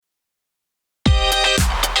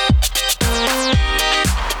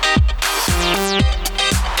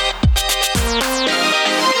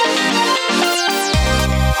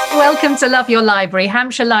Welcome to Love Your Library,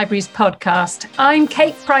 Hampshire Libraries podcast. I'm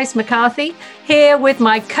Kate Price McCarthy, here with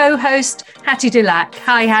my co-host, Hattie Dulac.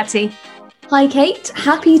 Hi, Hattie. Hi, Kate.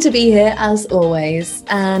 Happy to be here as always.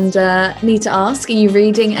 And need to ask, are you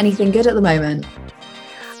reading anything good at the moment?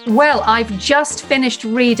 Well, I've just finished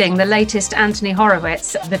reading the latest Anthony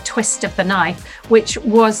Horowitz, The Twist of the Knife, which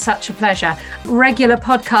was such a pleasure. Regular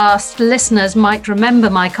podcast listeners might remember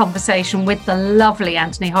my conversation with the lovely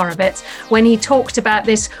Anthony Horowitz when he talked about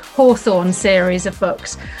this Hawthorne series of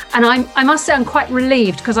books. And I must say I'm quite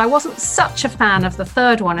relieved because I wasn't such a fan of the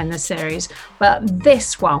third one in the series, but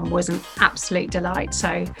this one was an absolute delight.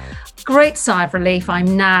 So great sigh of relief.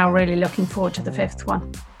 I'm now really looking forward to the fifth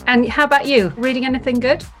one. And how about you? Reading anything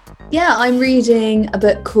good? Yeah, I'm reading a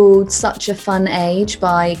book called Such a Fun Age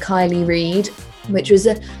by Kiley Reid, which was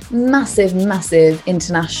a massive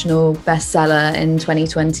international bestseller in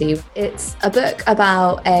 2020. It's a book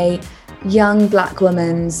about a young Black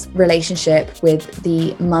woman's relationship with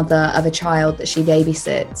the mother of a child that she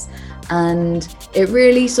babysits. And it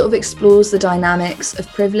really sort of explores the dynamics of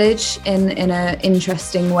privilege in an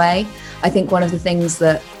interesting way. I think one of the things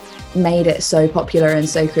that made it so popular and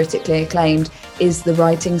so critically acclaimed is the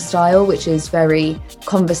writing style, which is very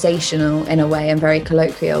conversational in a way and very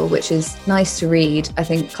colloquial, which is nice to read. I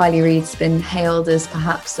think Kiley Reid's been hailed as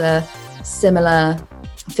perhaps a similar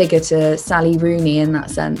figure to Sally Rooney in that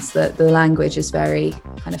sense, that the language is very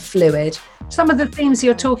kind of fluid. Some of the themes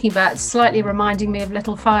you're talking about slightly reminding me of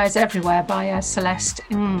Little Fires Everywhere by Celeste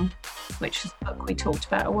Ng, which is a book we talked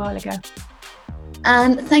about a while ago.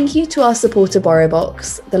 And thank you to our supporter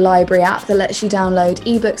BorrowBox, the library app that lets you download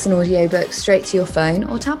ebooks and audiobooks straight to your phone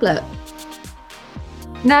or tablet.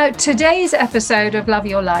 Now, today's episode of Love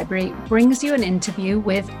Your Library brings you an interview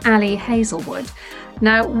with Ali Hazelwood.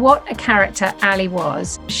 Now, what a character Ali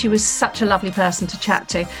was. She was such a lovely person to chat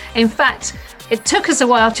to. In fact, it took us a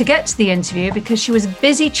while to get to the interview because she was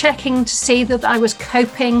busy checking to see that I was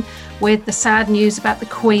coping with the sad news about the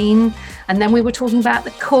Queen. And then we were talking about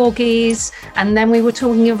the corgis, and then we were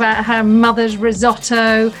talking about her mother's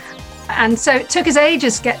risotto. And so it took us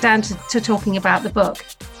ages to get down to talking about the book.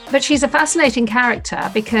 But she's a fascinating character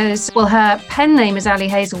because, well, her pen name is Ali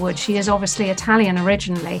Hazelwood. She is obviously Italian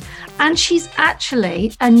originally. And she's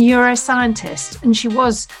actually a neuroscientist. And she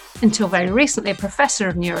was, until very recently, a professor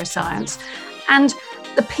of neuroscience. And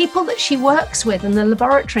the people that she works with in the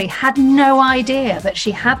laboratory had no idea that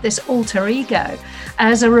she had this alter ego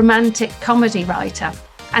as a romantic comedy writer.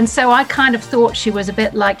 And so I kind of thought she was a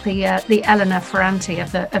bit like the Eleanor Ferranti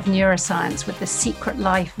of neuroscience, with the secret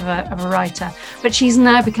life of a writer. But she's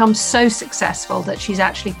now become so successful that she's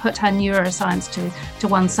actually put her neuroscience to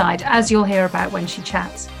one side, as you'll hear about when she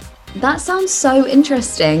chats. That sounds so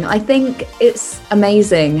interesting. I think it's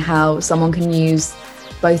amazing how someone can use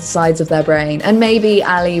both sides of their brain. And maybe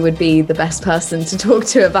Ali would be the best person to talk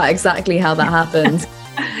to about exactly how that happens.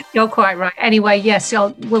 You're quite right. Anyway, yes,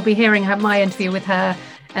 we'll be hearing my interview with her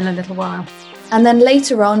in a little while. And then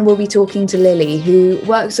later on, we'll be talking to Lily, who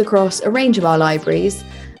works across a range of our libraries,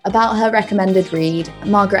 about her recommended read,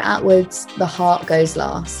 Margaret Atwood's The Heart Goes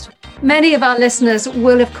Last. Many of our listeners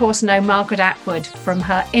will, of course, know Margaret Atwood from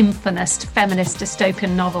her infamous feminist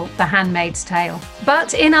dystopian novel, The Handmaid's Tale.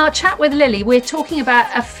 But in our chat with Lily, we're talking about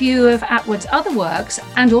a few of Atwood's other works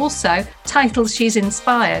and also titles she's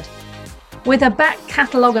inspired. With a back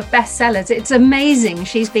catalogue of bestsellers, it's amazing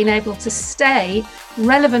she's been able to stay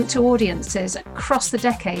relevant to audiences across the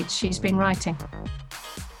decades she's been writing.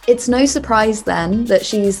 It's no surprise then that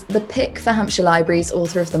she's the pick for Hampshire Libraries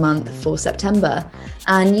Author of the Month for September.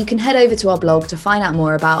 And you can head over to our blog to find out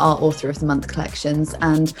more about our Author of the Month collections.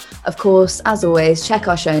 And of course, as always, check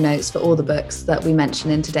our show notes for all the books that we mention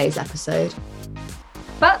in today's episode.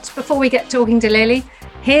 But before we get talking to Lily,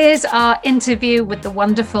 here's our interview with the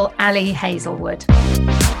wonderful Ali Hazelwood.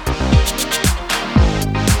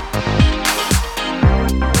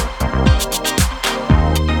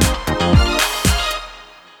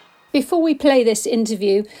 Before we play this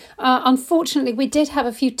interview, unfortunately, we did have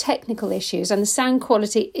a few technical issues and the sound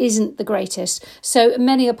quality isn't the greatest. So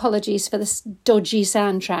many apologies for this dodgy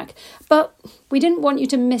soundtrack. But we didn't want you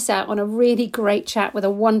to miss out on a really great chat with a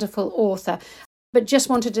wonderful author. But just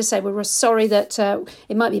wanted to say we were sorry that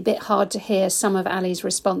it might be a bit hard to hear some of Ali's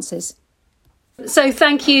responses. So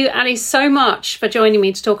thank you, Ali, so much for joining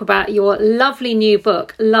me to talk about your lovely new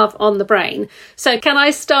book, Love on the Brain. So can I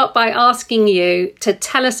start by asking you to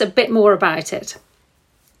tell us a bit more about it?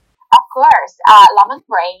 Of course. Love on the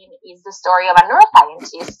Brain is the story of a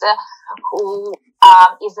neuroscientist who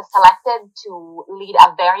is selected to lead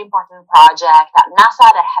a very important project at NASA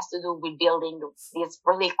that has to do with building these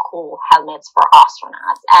really cool helmets for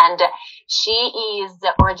astronauts. And she is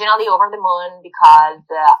originally over the moon because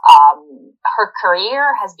her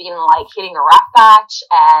career has been like hitting a rough patch,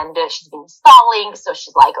 and she's been stalling. So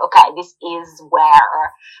she's like, okay, this is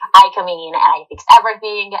where I come in and I fix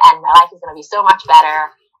everything, and my life is going to be so much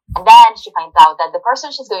better. And then she finds out that the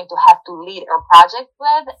person she's going to have to lead her project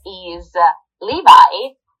with is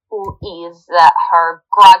Levi, who is her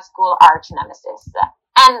grad school arch nemesis.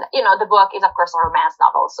 And, you know, the book is, of course, a romance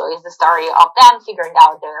novel. So it's the story of them figuring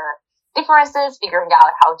out their differences, figuring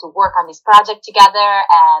out how to work on this project together,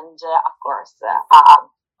 and, of course,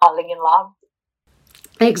 falling in love.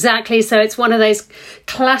 Exactly. So it's one of those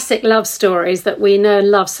classic love stories that we know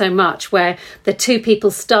and love so much, where the two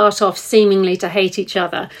people start off seemingly to hate each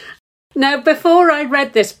other. Now, before I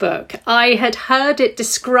read this book, I had heard it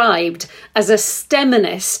described as a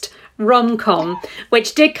STEMinist rom-com,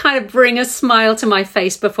 which did kind of bring a smile to my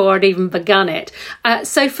face before I'd even begun it.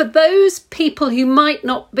 So for those people who might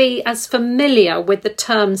not be as familiar with the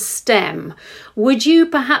term STEM, would you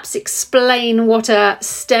perhaps explain what a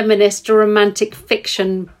STEMinist romantic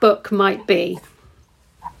fiction book might be?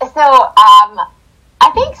 So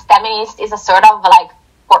I think STEMinist is a sort of like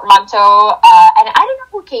portmanteau, and I don't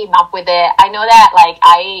know who came up with it. I know that like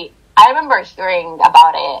I remember hearing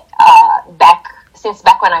about it back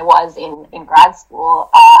when I was in grad school,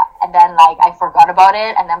 and then like I forgot about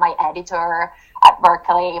it, and then my editor at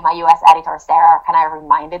Berkeley, my US editor Sarah, kind of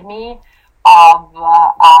reminded me of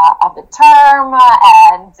the term,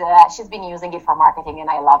 and she's been using it for marketing, and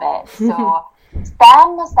I love it. So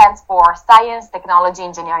STEM stands for Science, Technology,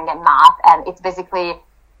 Engineering, and Math, and it's basically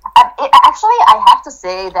actually, I have to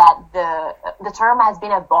say that the term has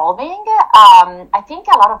been evolving. I think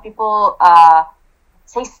a lot of people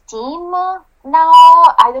say STEAM now.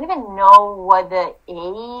 I don't even know what the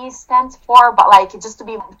A stands for, but like just to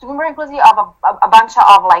be more inclusive of a bunch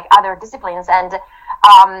of like other disciplines, and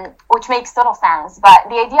which makes total sense. But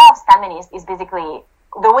the idea of STEMinist is basically,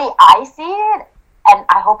 the way I see it, and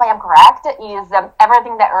I hope I am correct, is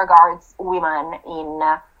everything that regards women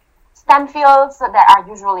in STEM fields that are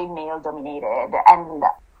usually male dominated. And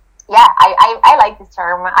yeah, I like this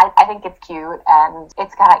term. I think it's cute, and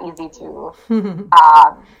it's kind of easy to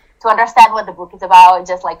understand what the book is about,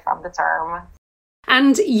 just like from the term.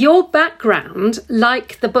 And your background,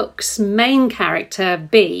 like the book's main character,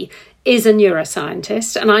 B, is a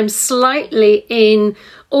neuroscientist, and I'm slightly in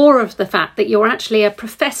awe of the fact that you're actually a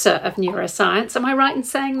professor of neuroscience. Am I right in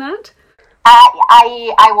saying that?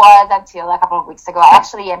 I was until a couple of weeks ago. I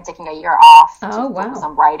actually am taking a year off to focus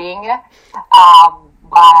on writing.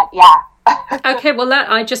 But yeah. Okay, well,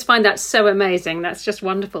 I just find that so amazing. That's just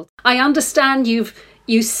wonderful. I understand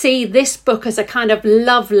you see this book as a kind of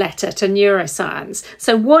love letter to neuroscience.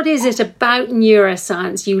 So what is it about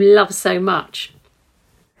neuroscience you love so much?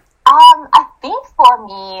 I think for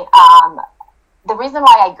me, the reason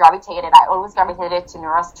why I always gravitated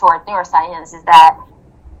toward neuroscience is that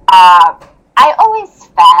I always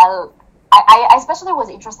felt, I especially was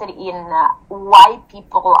interested in why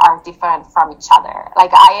people are different from each other.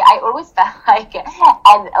 Like I always felt like,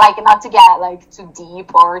 and like not to get like too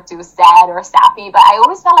deep or too sad or sappy, but I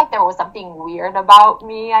always felt like there was something weird about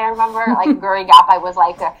me. I remember like growing up, I was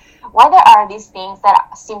like, why there are these things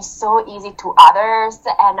that seem so easy to others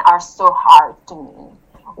and are so hard to me?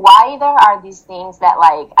 Why there are these things that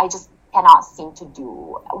like I just cannot seem to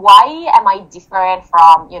do? Why am I different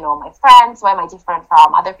from, my friends? Why am I different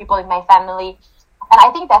from other people in my family? And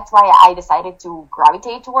I think that's why I decided to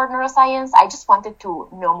gravitate toward neuroscience. I just wanted to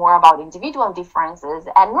know more about individual differences.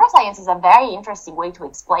 And neuroscience is a very interesting way to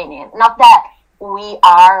explain it. Not that we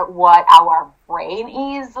are what our brain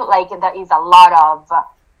is. Like there is a lot of,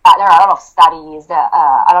 there are a lot of studies,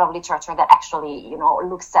 a lot of literature that actually,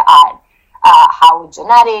 looks at how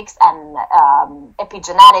genetics and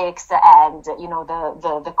epigenetics and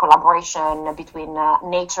the collaboration between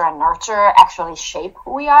nature and nurture actually shape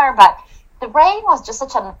who we are. But the brain was just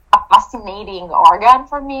such a fascinating organ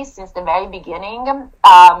for me since the very beginning.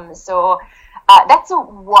 So that's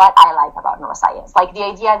what I like about neuroscience, like the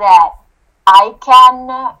idea that I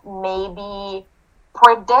can maybe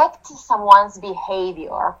predict someone's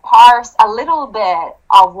behavior, parse a little bit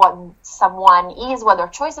of what someone is, what their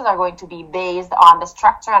choices are going to be based on the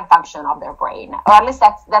structure and function of their brain. Or at least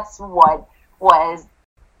that's what was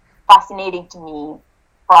fascinating to me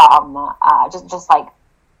from just like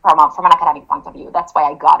from an academic point of view. That's why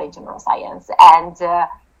I got into neuroscience. And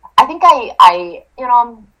I think I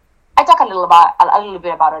I talk a little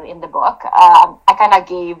bit about it in the book. I kind of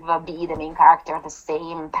gave B, the main character, the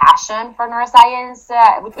same passion for neuroscience,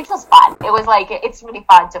 which was fun. It was like, it's really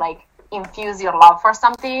fun to like infuse your love for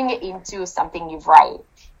something into something you write.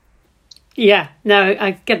 Yeah, no,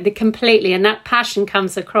 I get it completely, and that passion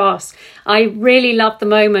comes across. I really love the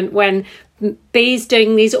moment when B's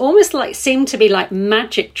doing these almost like seem to be like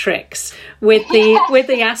magic tricks with the with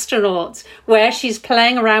the astronauts, where she's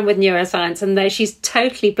playing around with neuroscience and she's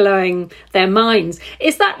totally blowing their minds.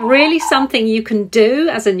 Is that really something you can do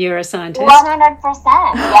as a neuroscientist?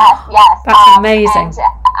 100%. Yes. That's amazing. And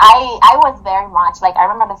I was very much like, I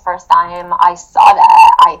remember the first time I saw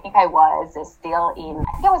that, I think I was still in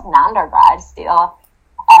undergrad still.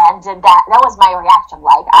 And that was my reaction.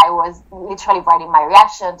 Like, I was literally writing my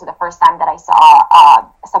reaction to the first time that I saw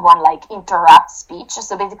someone like interrupt speech.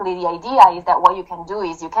 So basically the idea is that what you can do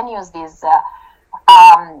is you can use this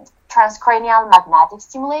transcranial magnetic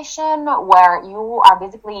stimulation, where you are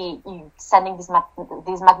basically sending this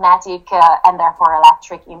magnetic and therefore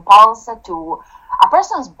electric impulse to a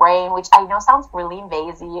person's brain, which I know sounds really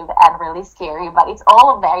invasive and really scary, but it's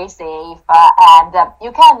all very safe. And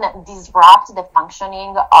you can disrupt the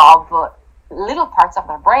functioning of little parts of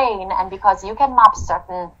the brain. And because you can map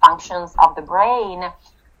certain functions of the brain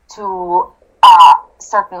to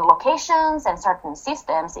certain locations and certain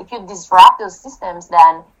systems, if you disrupt those systems,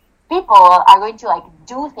 then people are going to like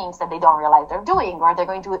do things that they don't realize they're doing, or they're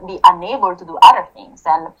going to be unable to do other things.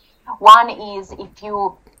 And one is, if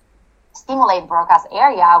you stimulate Broca's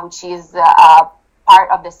area, which is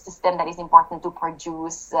part of the system that is important to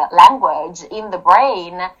produce language in the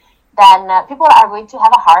brain, then people are going to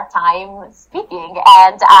have a hard time speaking.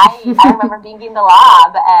 And I remember being in the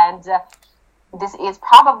lab, and this is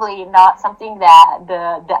probably not something that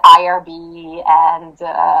the IRB and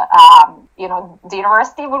the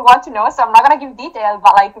university would want to know, so I'm not going to give detail,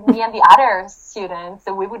 but like me and the other students,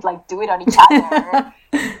 so we would like do it on each other.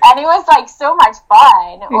 And it was like so much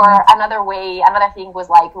fun. Mm-hmm. Or another thing was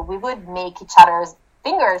like, we would make each other's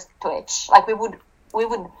fingers twitch. Like we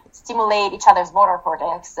would stimulate each other's motor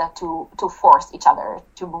cortex to force each other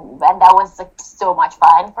to move. And that was like so much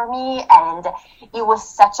fun for me. And it was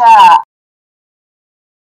such a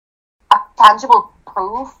tangible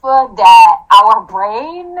proof that our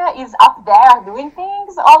brain is up there doing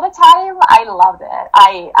things all the time. I loved it.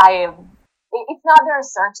 It's not the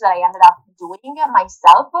research that I ended up doing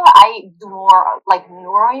myself. I do more like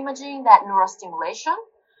neuroimaging than neurostimulation,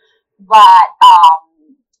 but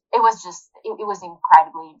it was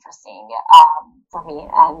incredibly interesting for me,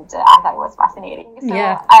 and I thought it was fascinating. So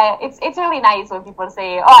yeah. It's really nice when people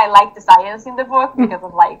say, "Oh, I like the science in the book," because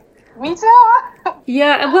I'm like, me too.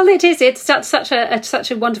 Yeah, well, it is. It's such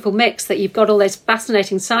a wonderful mix that you've got all this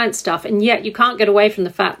fascinating science stuff, and yet you can't get away from the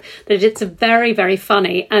fact that it's a very, very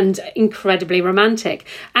funny and incredibly romantic.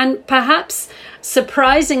 And perhaps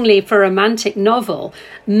surprisingly for a romantic novel,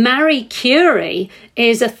 Marie Curie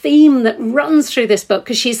is a theme that runs through this book,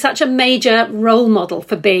 because she's such a major role model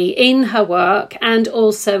for B in her work and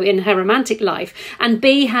also in her romantic life. And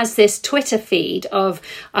B has this Twitter feed of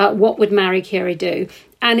what would Marie Curie do?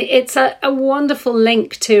 And it's a wonderful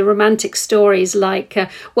link to romantic stories like,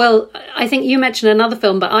 I think you mentioned another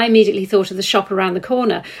film, but I immediately thought of The Shop Around the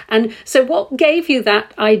Corner. And so what gave you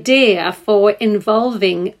that idea for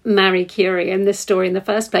involving Marie Curie in this story in the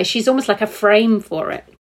first place? She's almost like a frame for it.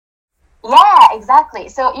 Yeah, exactly.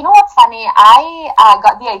 So, you know what's funny? I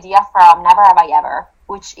got the idea from Never Have I Ever,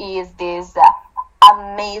 which is this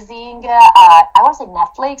amazing, I want to say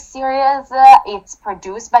Netflix series. It's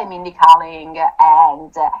produced by Mindy Kaling,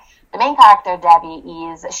 and the main character, Debbie,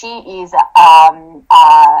 is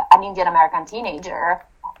an Indian American teenager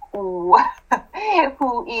who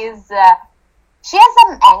is she has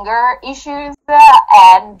some anger issues,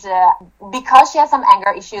 and because she has some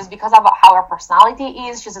anger issues, because of how her personality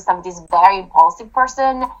is, she's just this very impulsive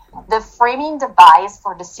person. The framing device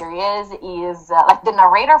for the series is, like the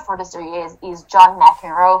narrator for the series is John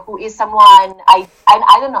McEnroe, who is someone, I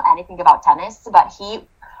don't know anything about tennis, but he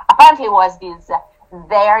apparently was this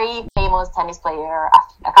very famous tennis player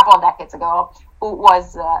a couple of decades ago, who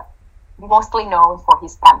was mostly known for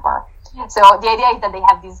his temper. So the idea is that they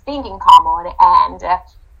have this thing in common, and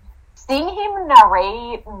seeing him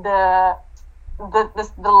narrate the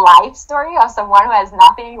life story of someone who has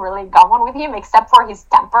nothing really in common with him except for his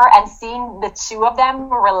temper, and seeing the two of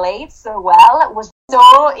them relate so well was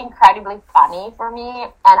so incredibly funny for me.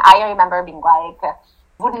 And I remember being like,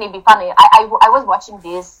 wouldn't it be funny? I was watching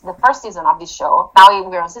the first season of this show. Now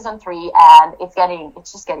we're on season 3, and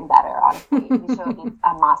it's just getting better, honestly. The show is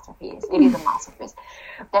a masterpiece. It is a masterpiece.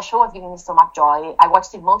 The show was giving me so much joy. I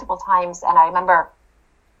watched it multiple times, and I remember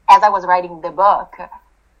as I was writing the book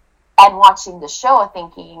and watching the show,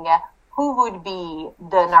 thinking, who would be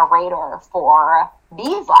the narrator for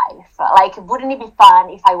Bee's life? Like, wouldn't it be fun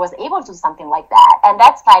if I was able to do something like that? And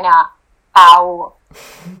that's kind of how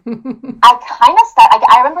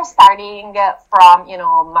I remember starting from,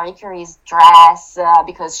 Marie Curie's dress,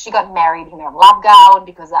 because she got married in her lab gown,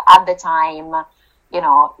 because at the time,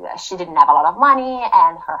 she didn't have a lot of money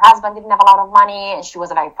and her husband didn't have a lot of money, and she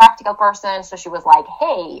was a very practical person. So she was like,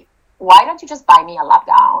 hey, why don't you just buy me a lab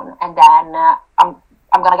gown, and then I'm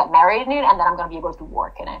going to get married in it, and then I'm going to be able to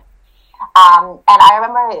work in it. And I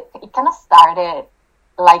remember it kind of started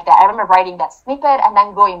like that. I remember writing that snippet and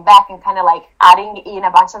then going back and kind of like adding in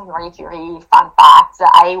a bunch of Marie Curie fun facts.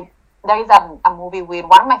 There is a movie with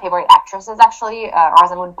one of my favorite actresses, actually,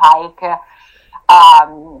 Rosamund Pike,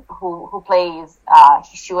 who plays,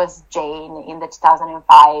 she was Jane in the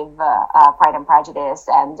 2005 Pride and Prejudice,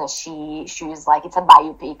 and she's like, it's a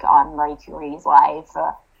biopic on Marie Curie's life.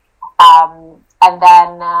 And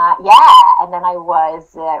then I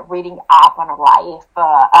was reading up on her life.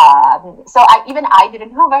 So I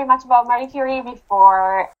didn't know very much about Marie Curie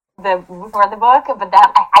before the book, but then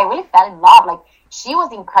I really fell in love. Like, she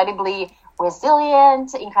was incredibly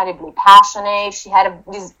resilient, incredibly passionate. She had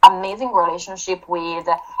this amazing relationship with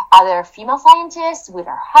other female scientists, with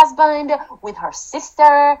her husband, with her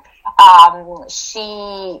sister.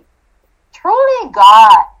 She truly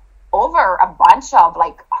got over a bunch of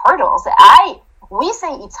like hurdles. We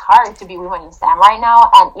say it's hard to be women in STEM right now,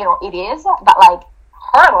 and it is, but like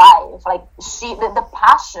her life, like the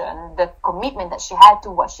passion, the commitment that she had to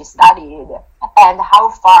what she studied and how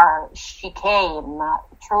far she came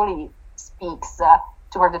truly speaks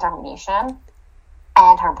to her determination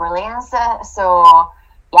and her brilliance. So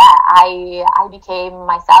yeah, I became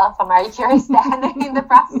myself a Marie Curie stan in the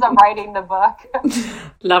process of writing the book.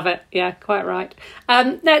 Love it. Yeah, quite right.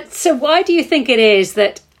 So why do you think it is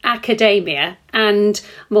that academia, and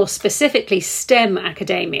more specifically STEM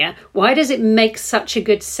academia, why does it make such a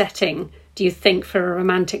good setting, do you think, for a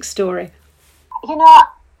romantic story?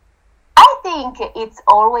 I think it's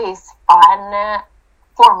always fun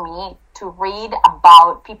for me to read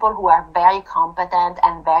about people who are very competent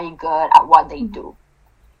and very good at what they do.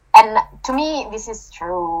 And to me, this is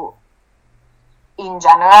true in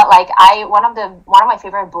general. Like, one of my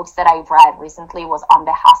favorite books that I've read recently was On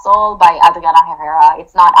the Hustle by Adriana Herrera.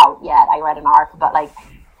 It's not out yet. I read an arc, but like,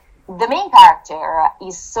 the main character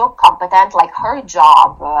is so competent. Like, her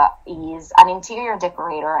job is an interior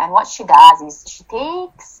decorator, and what she does is she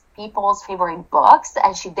takes people's favorite books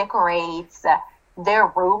and she decorates their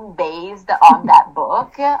room based on that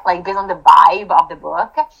book, like based on the vibe of the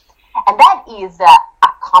book. And that is a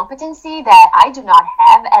competency that I do not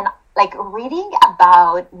have. And like, reading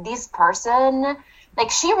about this person, like,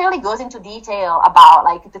 she really goes into detail about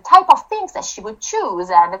like the type of things that she would choose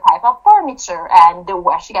and the type of furniture and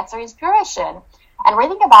where she gets her inspiration. And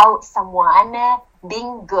reading about someone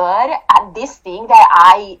being good at this thing that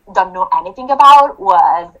I don't know anything about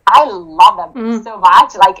I love them so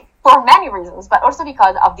much, like, for many reasons, but also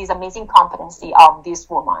because of this amazing competency of this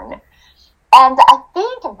woman. And I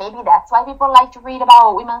think maybe that's why people like to read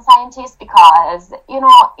about women scientists, because,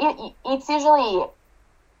 it's usually,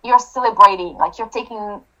 you're celebrating, like, you're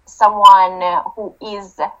taking someone who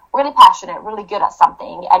is really passionate, really good at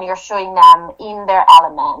something, and you're showing them in their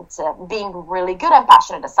element, being really good and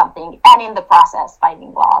passionate at something, and in the process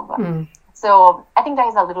finding love. So I think there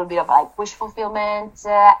is a little bit of like wish fulfillment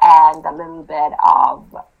and a little bit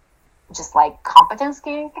of just like competence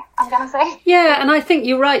kink, I'm gonna say. Yeah, and I think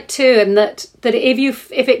you're right too, and that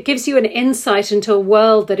if it gives you an insight into a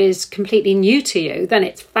world that is completely new to you, then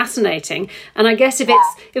it's fascinating. And I guess if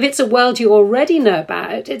it's a world you already know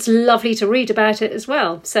about, it's lovely to read about it as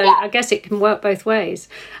well. So I guess it can work both ways.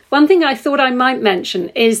 One thing I thought I might mention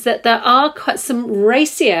is that there are quite some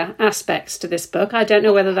racier aspects to this book. I don't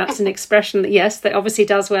know whether that's an expression that, yes, that obviously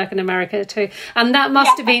does work in America too. And that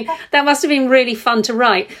must have been really fun to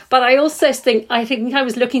write. But I also think I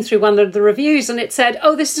was looking through one of the reviews and it said,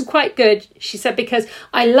 oh, this is quite good, she said, because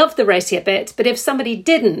I love the racier bit, but if somebody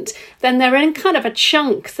didn't, then they're in kind of a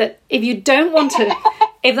chunk that if you don't want to,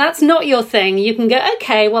 if that's not your thing, you can go,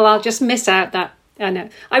 okay, well, I'll just miss out that. I know.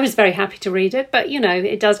 I was very happy to read it, but,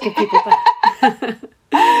 it does give people that.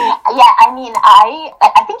 I mean,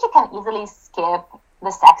 I think you can easily skip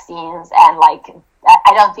the sex scenes, and, like,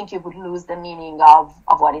 I don't think you would lose the meaning of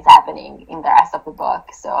what is happening in the rest of the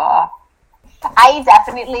book. So, I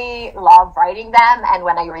definitely love writing them, and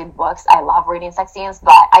when I read books, I love reading sex scenes.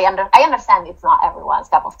 But I understand it's not everyone's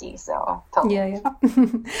cup of tea. So totally. Yeah.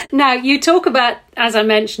 Now you talk about, as I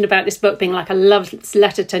mentioned, about this book being like a love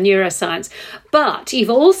letter to neuroscience, but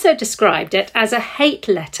you've also described it as a hate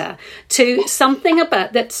letter to something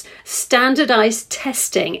about that's standardized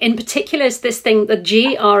testing. In particular, is this thing, the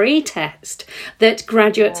GRE test that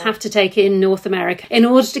graduates have to take in North America in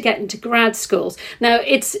order to get into grad schools. Now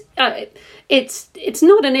it's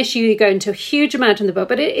not an issue you go into a huge amount in the book,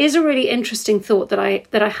 but it is a really interesting thought that I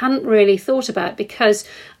hadn't really thought about because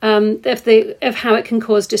of how it can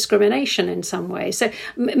cause discrimination in some way. So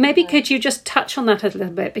maybe could you just touch on that a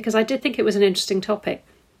little bit, because I did think it was an interesting topic.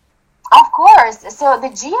 Of course. So the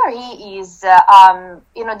GRE is, the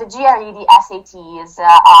GRE, the SATs.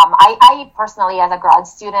 I personally, as a grad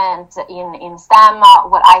student in STEM,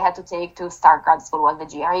 what I had to take to start grad school was the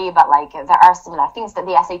GRE, but like there are similar things that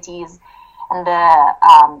the SATs and the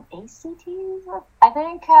ACTs, I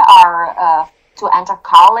think, are to enter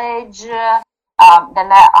college. Then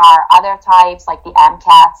there are other types like the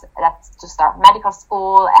MCATs, that's to start medical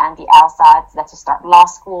school, and the LSATs, that's to start law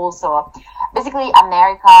school. So basically,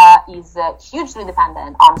 America is hugely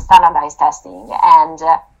dependent on standardized testing, and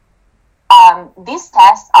these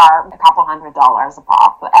tests are a couple $100 a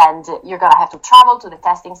pop, and you're going to have to travel to the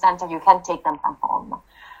testing center. You can't take them from home.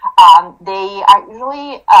 They are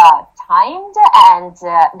usually timed, and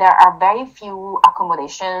there are very few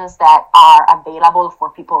accommodations that are available for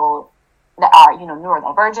people that are,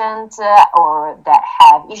 neurodivergent or that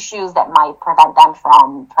have issues that might prevent them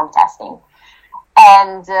from testing.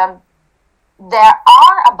 And there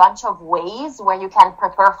are a bunch of ways where you can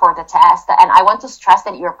prepare for the test. And I want to stress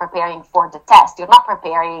that you're preparing for the test. You're not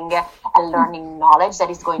preparing and learning knowledge that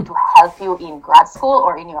is going to help you in grad school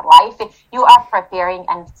or in your life. You are preparing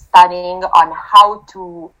and studying on how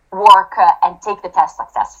to work and take the test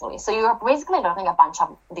successfully. So you're basically learning a bunch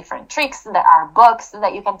of different tricks. There are books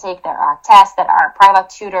that you can take. There are tests that are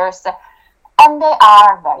private tutors. And they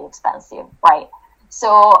are very expensive, right?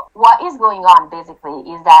 So what is going on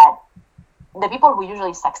basically is that the people who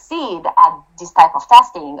usually succeed at this type of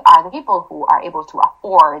testing are the people who are able to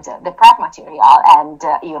afford the prep material and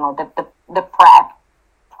the prep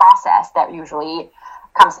process that usually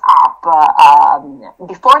comes up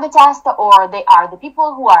before the test, or they are the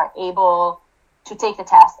people who are able to take the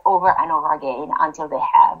test over and over again until they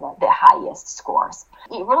have the highest scores.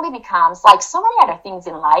 It really becomes like so many other things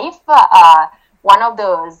in life. One of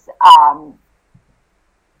those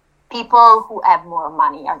people who have more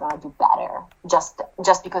money are going to do better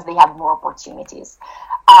just because they have more opportunities.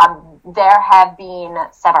 There have been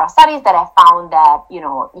several studies that have found that,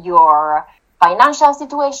 your financial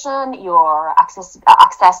situation, your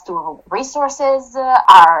access to resources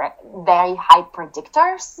are very high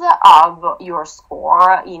predictors of your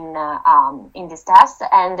score in this test.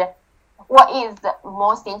 And what is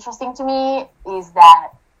most interesting to me is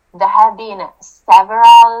that there have been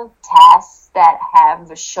several tests that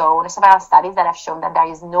have shown, several studies that have shown that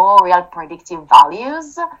there is no real predictive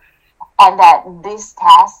values, and that these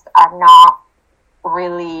tests are not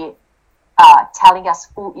really telling us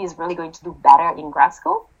who is really going to do better in grad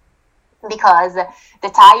school, because the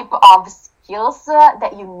type of skills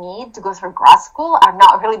that you need to go through grad school are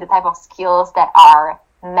not really the type of skills that are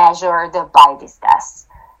measured by these tests.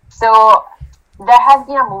 So there has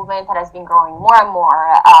been a movement that has been growing more and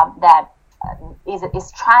more that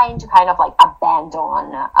is trying to kind of like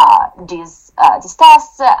abandon these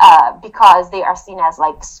tests because they are seen as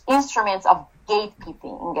like instruments of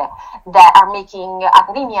gatekeeping that are making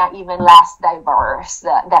academia even less diverse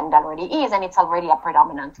than it already is, and it's already a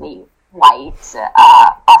predominantly white,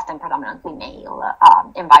 often predominantly male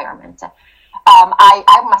environment.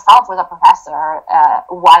 I myself was a professor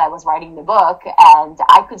while I was writing the book, and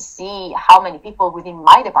I could see how many people within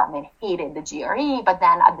my department hated the GRE, but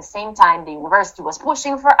then at the same time the university was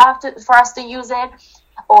pushing for us to use it,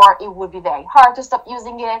 or it would be very hard to stop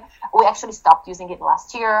using it. We actually stopped using it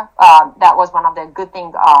last year. That was one of the good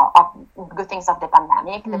things of the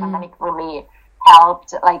pandemic. The pandemic really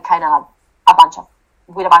helped, like, kind of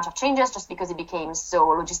with a bunch of changes, just because it became so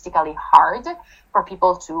logistically hard for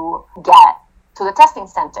people to get to the testing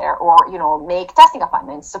center or, make testing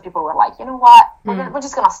appointments. So people were like, you know what, we're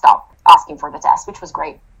just going to stop asking for the test, which was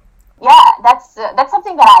great. Yeah, that's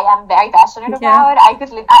something that I am very passionate about. I could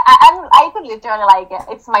literally, like,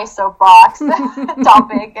 it's my soapbox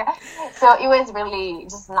topic. So it was really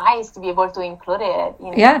just nice to be able to include it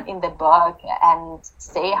in the book and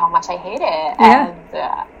say how much I hate it. Yeah.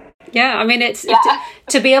 And Yeah, I mean,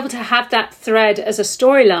 to be able to have that thread as a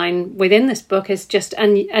storyline within this book is just,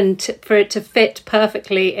 for it to fit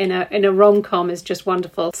perfectly in a rom-com is just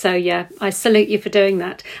wonderful. So yeah, I salute you for doing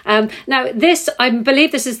that. Now this, I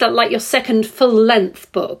believe this is like your second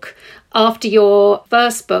full-length book. After your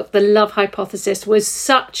first book, The Love Hypothesis, was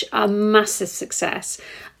such a massive success.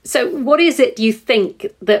 So what is it you think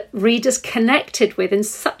that readers connected with in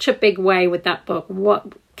such a big way with that book?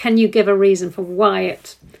 What can you give a reason for why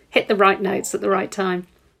it hit the right notes at the right time?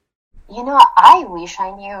 You know, I wish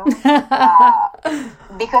I knew,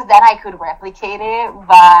 because then I could replicate it,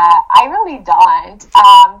 but I really don't.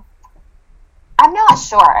 I'm not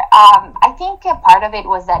sure. I think a part of it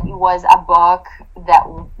was that it was a book that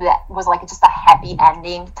was like just a happy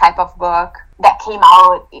ending type of book that came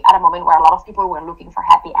out at a moment where a lot of people were looking for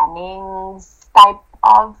happy endings type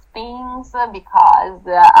of things, because,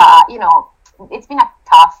 you know, it's been a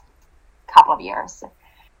tough couple of years.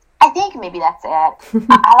 I think maybe that's it.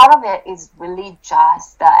 A lot of it is really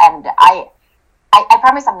just, and I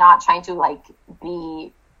promise I'm not trying to like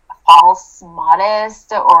be false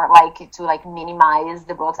modest or like to like minimize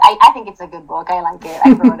the books. I think it's a good book. I like it.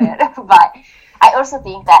 I wrote it. But I also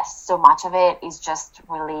think that so much of it is just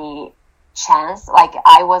really chance. Like,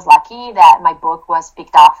 I was lucky that my book was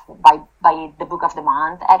picked up by the Book of the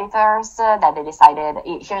Month editors, that they decided,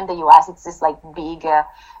 here in the US, it's this like big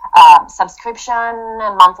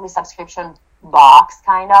monthly subscription box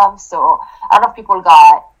kind of. So a lot of people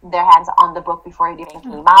got their hands on the book before it even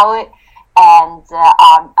came out. And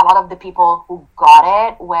a lot of the people who got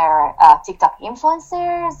it were TikTok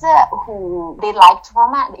influencers who they liked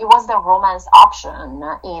romance. It was the romance option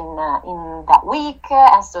in that week,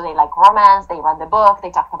 and so they like romance. They read the book. They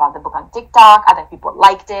talked about the book on TikTok. Other people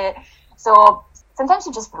liked it. So sometimes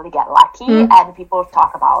you just really get lucky, and people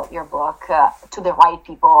talk about your book to the right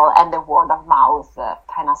people, and the word of mouth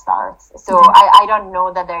kind of starts. So I don't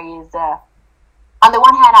know that there is. On the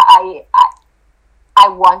one hand, I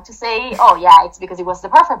want to say, oh yeah, it's because it was the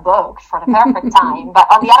perfect book for the perfect time. But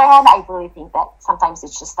on the other hand, I really think that sometimes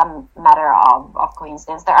it's just a matter of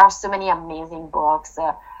coincidence. There are so many amazing books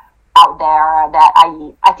out there that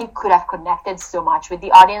I think could have connected so much with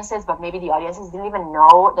the audiences, but maybe the audiences didn't even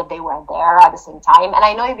know that they were there at the same time. And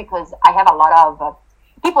I know it because I have a lot of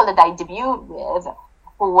people that I debuted with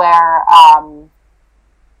who were,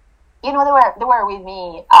 you know, they were with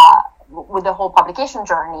me with the whole publication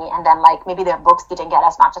journey, and then like maybe their books didn't get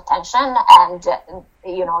as much attention, and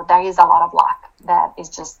you know, there is a lot of luck that is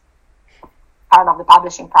just part of the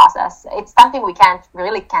publishing process. It's something we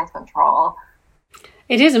really can't control.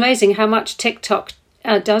 It is amazing how much TikTok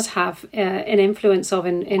does have an influence of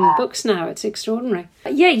in books now. It's extraordinary.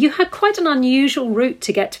 Yeah, you had quite an unusual route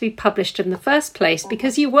to get to be published in the first place,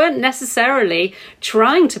 because you weren't necessarily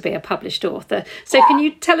trying to be a published author. So can you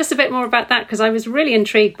tell us a bit more about that? Because I was really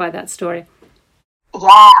intrigued by that story. Yeah,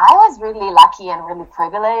 I was really lucky and really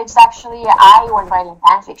privileged, actually. I was writing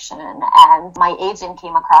fan fiction, and my agent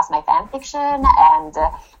came across my fan fiction, and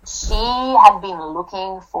she had been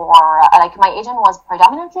looking for, like, my agent was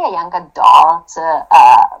predominantly a young adult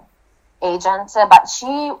agent, but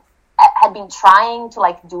she had been trying to,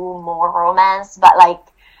 like, do more romance, but, like,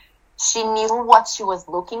 she knew what she was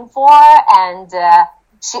looking for, and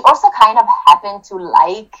she also kind of happened to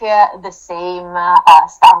like the same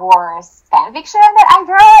Star Wars fanfiction that I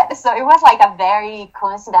wrote. So it was like a very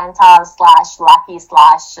coincidental / lucky /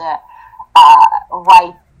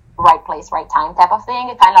 right place, right time type of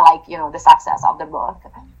thing. Kind of like, you know, the success of the book.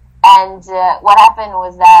 And what happened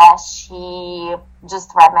was that she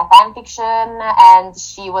just read my fanfiction, and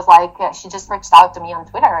she was like, she just reached out to me on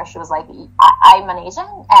Twitter. She was like, I'm an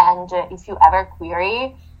agent, and if you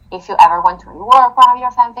ever want to rework one of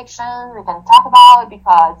your fan fictions, we can talk about it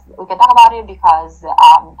because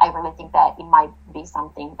I really think that it might be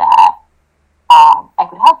something that I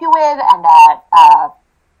could help you with, and that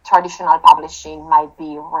traditional publishing might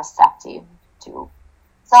be receptive to.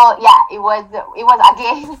 So yeah, it was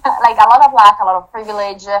again like a lot of luck, a lot of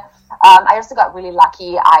privilege. I also got really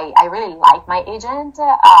lucky. I really like my agent.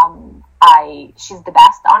 She's the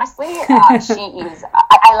best, honestly. She is.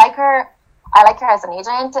 I like her. I like her as an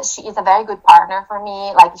agent. She is a very good partner for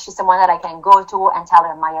me. Like, she's someone that I can go to and tell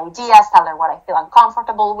her my ideas, tell her what I feel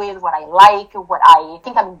uncomfortable with, what I like, what I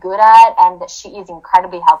think I'm good at, and she is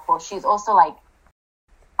incredibly helpful. She's also like,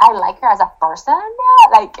 I like her as a person.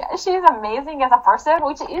 Like, she's amazing as a person,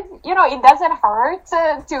 which is, you know, it doesn't hurt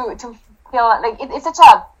to feel like it's such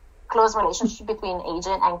a close relationship between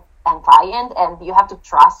agent and client, and you have to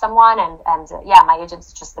trust someone, and yeah, my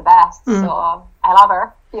agent's just the best. So I love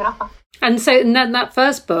her, you know. And so in that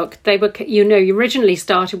first book, they were, you know, you originally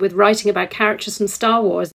started with writing about characters from Star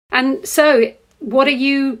Wars. And so, what are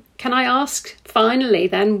you, can I ask finally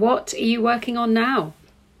then, what are you working on now?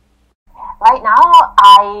 Right now,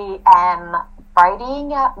 I am writing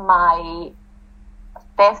my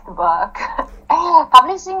fifth book.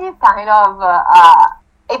 Publishing is kind of,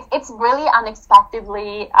 it's really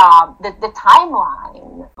unexpectedly, the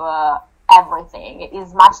timeline of everything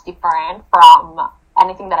is much different from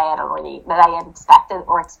anything that I had expected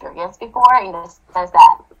or experienced before, in the sense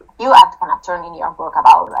that you have to kind of turn in your book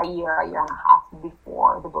about a year and a half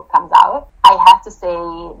before the book comes out. I have to say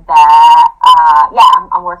that,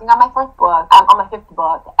 I'm working on my on my fifth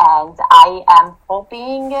book, and I am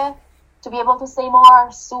hoping to be able to say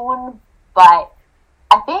more soon, but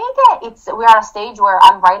I think we're at a stage where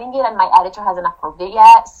I'm writing it and my editor hasn't approved it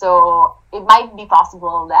yet, so it might be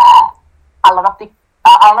possible that a lot of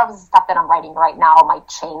the stuff that I'm writing right now might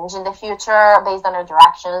change in the future based on her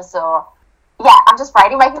direction. So yeah, I'm just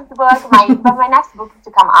writing my fifth book. But my next book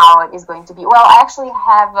to come out is going to be, I actually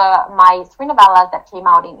have my 3 novellas that came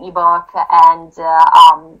out in ebook and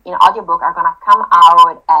in audiobook are going to come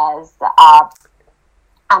out as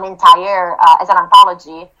as an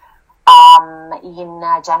anthology in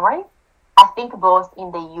January. I think both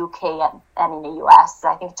in the UK and in the US.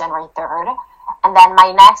 I think January 3rd. And then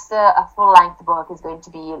my next full-length book is going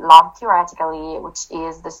to be Love Theoretically, which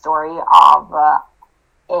is the story of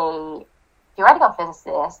a theoretical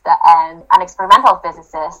physicist and an experimental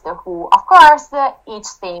physicist who, of course, each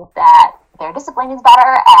think that their discipline is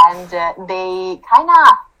better, and they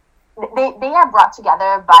are brought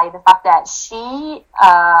together by the fact that she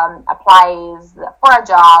applies for a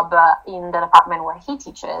job in the department where he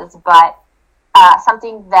teaches, but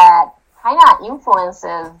something that kind of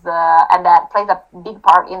influences and that plays a big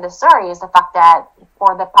part in the story is the fact that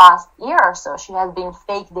for the past year or so, she has been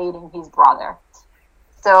fake dating his brother.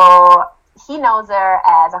 So he knows her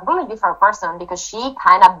as a completely different person because she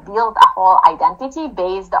kind of built a whole identity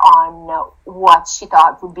based on what she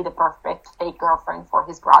thought would be the perfect fake girlfriend for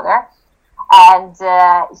his brother. And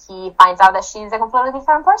he finds out that she's a completely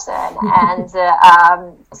different person. And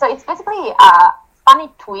so it's basically a funny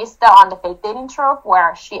twist on the fake dating trope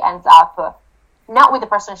where she ends up not with the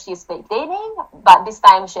person she's fake dating, but this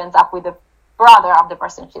time she ends up with the brother of the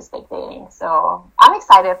person she's fake dating. So I'm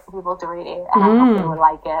excited for people to read it, and I hope they will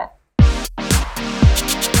like it.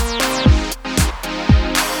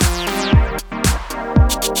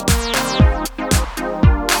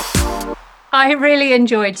 I really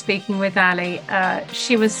enjoyed speaking with Ali.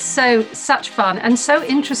 She was such fun and so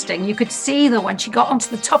interesting. You could see that when she got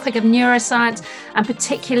onto the topic of neuroscience, and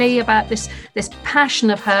particularly about this passion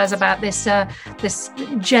of hers about this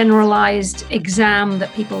generalized exam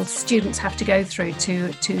that students have to go through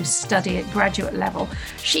to study at graduate level.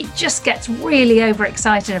 She just gets really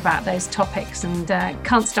overexcited about those topics and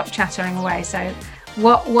can't stop chattering away. So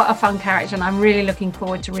what a fun character, and I'm really looking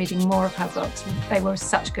forward to reading more of her books. They were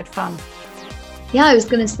such good fun. Yeah, I was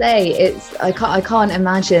going to say, I can't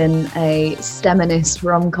imagine a STEMinist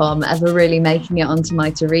rom-com ever really making it onto my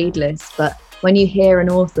to-read list. But when you hear an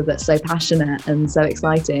author that's so passionate and so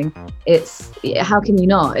exciting, how can you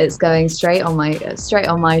not? It's going straight on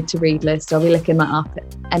my to-read list. I'll be looking that up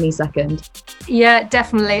any second. Yeah,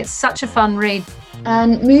 definitely. It's such a fun read.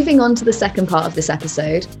 And moving on to the second part of this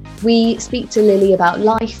episode, we speak to Lily about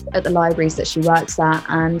life at the libraries that she works at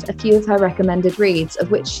and a few of her recommended reads,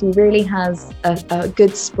 of which she really has a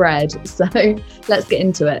good spread. So let's get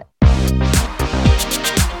into it.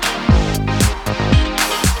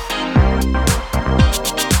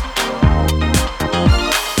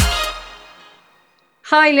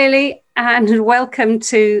 Hi, Lily, and welcome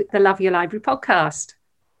to the Love Your Library podcast.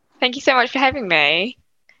 Thank you so much for having me.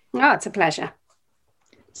 Oh, it's a pleasure.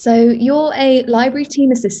 So you're a library team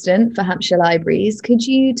assistant for Hampshire Libraries. Could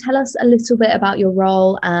you tell us a little bit about your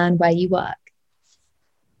role and where you work?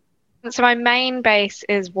 So my main base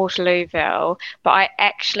is Waterlooville, but I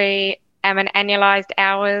actually am an annualised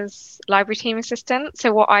hours library team assistant.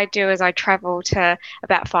 So what I do is I travel to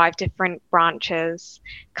about 5 different branches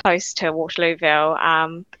close to Waterlooville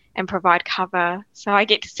and provide cover. So I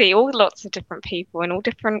get to see lots of different people in all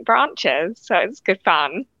different branches. So it's good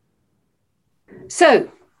fun. So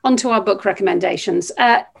on to our book recommendations.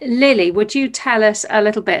 Lily, would you tell us a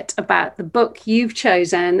little bit about the book you've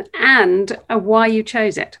chosen and why you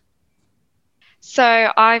chose it?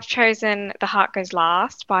 So I've chosen The Heart Goes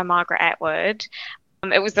Last by Margaret Atwood.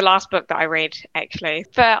 It was the last book that I read, actually,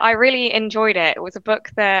 but I really enjoyed it. It was a book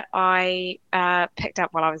that I picked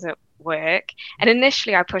up while I was at work, and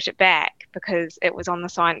initially I put it back because it was on the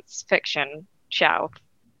science fiction shelf,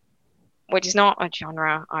 which is not a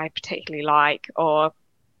genre I particularly like or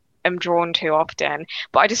am drawn to often.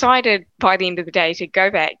 But I decided by the end of the day to go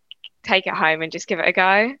back, take it home and just give it a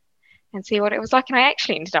go and see what it was like. And I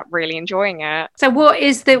actually ended up really enjoying it. So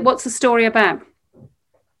what's the story about?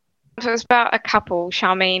 So it was about a couple,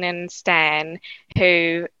 Charmaine and Stan,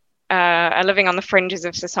 who are living on the fringes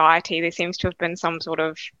of society. There seems to have been some sort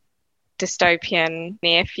of dystopian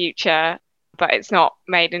near future, but it's not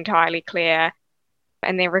made entirely clear.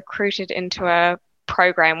 And they're recruited into a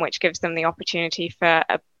program which gives them the opportunity for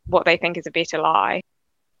what they think is a better life.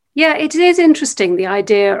 Yeah, it is interesting, the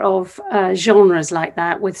idea of genres like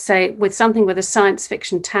that with something with a science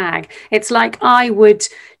fiction tag. It's like I would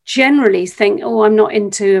generally think, oh, I'm not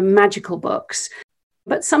into magical books.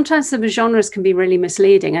 But sometimes the genres can be really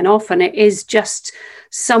misleading, and often it is just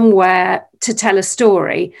somewhere to tell a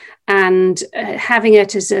story, and having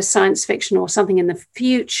it as a science fiction or something in the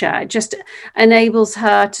future just enables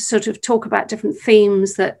her to sort of talk about different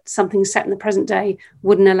themes that something set in the present day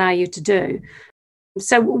wouldn't allow you to do.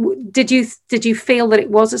 So did you feel that it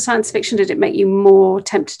was a science fiction? Did it make you more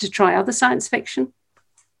tempted to try other science fiction?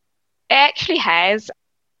 It actually has.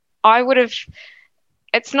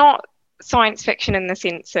 It's not science fiction in the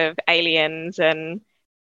sense of aliens and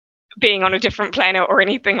being on a different planet or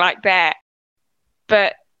anything like that,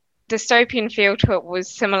 but dystopian feel to it was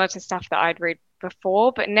similar to stuff that I'd read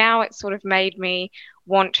before, but now it sort of made me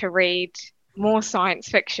want to read more science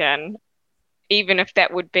fiction, even if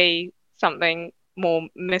that would be something more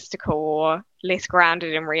mystical or less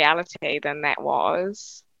grounded in reality than that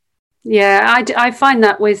was. Yeah, I find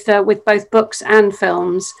that with both books and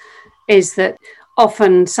films, is that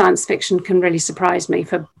often science fiction can really surprise me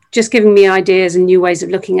for just giving me ideas and new ways of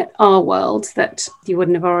looking at our world that you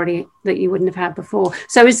wouldn't have had before.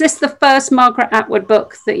 So is this the first Margaret Atwood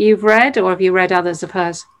book that you've read, or have you read others of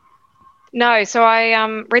hers? No, so I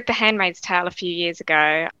read The Handmaid's Tale a few years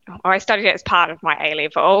ago. I studied it as part of my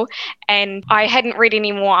A-level, and I hadn't read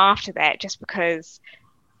any more after that just because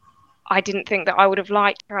I didn't think that I would have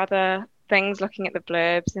liked her other things, looking at the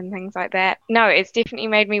blurbs and things like that. No, it's definitely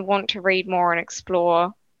made me want to read more and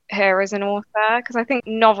explore her as an author, because I think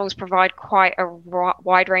novels provide quite a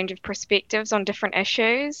wide range of perspectives on different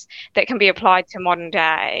issues that can be applied to modern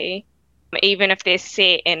day, even if they're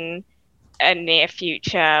set in a near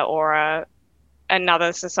future or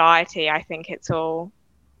another society. I think it's all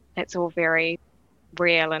very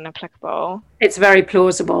real and applicable. It's very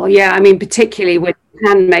plausible. Yeah, I mean, particularly with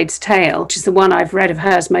Handmaid's Tale, which is the one I've read of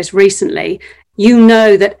hers most recently, you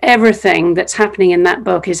know that everything that's happening in that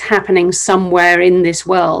book is happening somewhere in this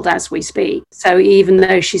world as we speak. So even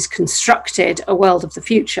though she's constructed a world of the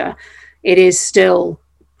future, it is still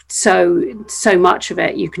so much of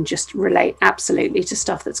it you can just relate absolutely to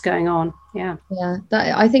stuff that's going on. Yeah.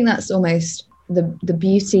 I think that's almost the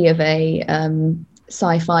beauty of a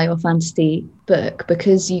sci-fi or fantasy book,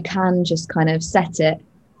 because you can just kind of set it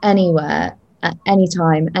anywhere, at any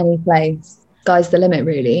time, any place. Sky's the limit,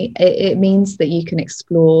 really. It means that you can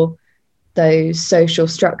explore those social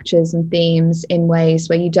structures and themes in ways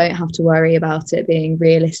where you don't have to worry about it being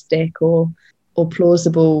realistic or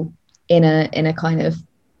plausible in a kind of,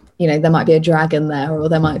 you know, there might be a dragon there, or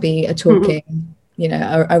there might be a talking, you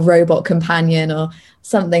know, a robot companion or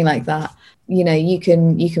something like that. You know, you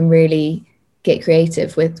can really get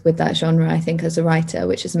creative with that genre, I think, as a writer,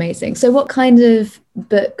 which is amazing. So what kind of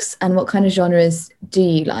books and what kind of genres do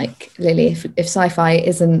you like, Lily, if sci-fi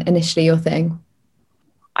isn't initially your thing?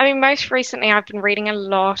 I mean, most recently I've been reading a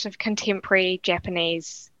lot of contemporary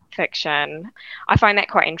Japanese fiction. I find that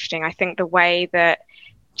quite interesting. I think the way that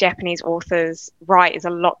Japanese authors write is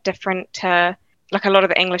a lot different to like a lot of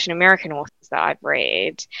the English and American authors that I've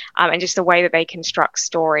read, and just the way that they construct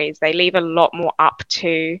stories. They leave a lot more up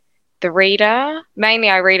to the reader. Mainly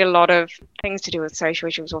I read a lot of things to do with social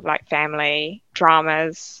issues, of like family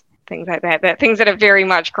dramas, things like that, things that are very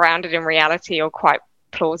much grounded in reality or quite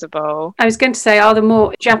plausible. I was going to say, are there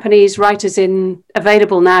more Japanese writers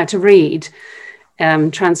available now to read,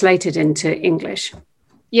 translated into English?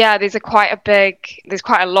 Yeah, there's quite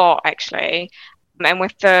a lot actually. And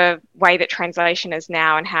with the way that translation is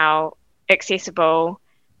now and how accessible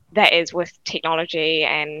that is with technology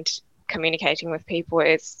and communicating with people,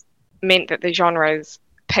 it's meant that the genres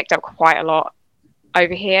picked up quite a lot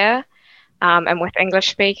over here, and with English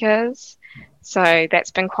speakers. So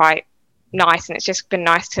that's been quite nice, and it's just been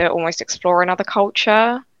nice to almost explore another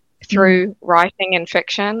culture through writing and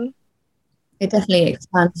fiction. It definitely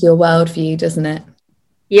expands your worldview, doesn't it?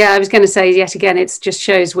 Yeah, I was going to say, yet again, it just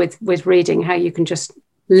shows with reading how you can just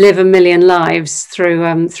live a million lives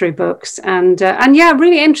through books. And yeah,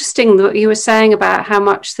 really interesting what you were saying about how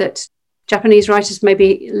much that Japanese writers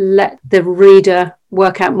maybe let the reader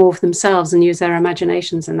work out more for themselves and use their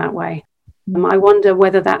imaginations in that way. I wonder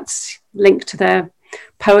whether that's linked to their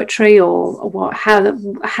poetry or what,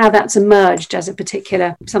 how that's emerged as a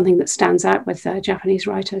particular something that stands out with Japanese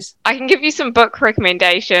writers. I can give you some book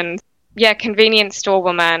recommendations. Yeah, Convenience Store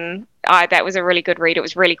Woman. That was a really good read. It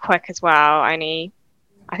was really quick as well. I think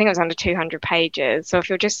it was under 200 pages. So if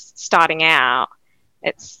you're just starting out,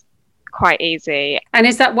 it's quite easy. And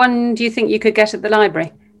is that one, do you think you could get at the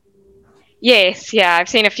library? Yes, yeah, I've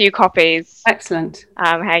seen a few copies. Excellent.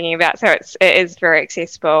 Hanging about, so it is very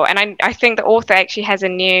accessible. And I think the author actually has a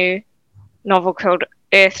new novel called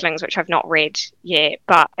Earthlings, which I've not read yet,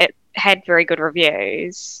 but it had very good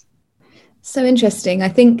reviews. So interesting. I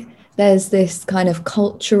think there's this kind of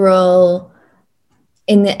cultural,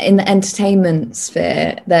 in the entertainment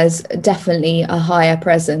sphere, there's definitely a higher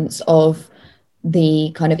presence of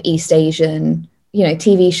the kind of East Asian,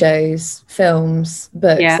 TV shows, films,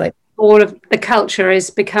 books, like all of the culture is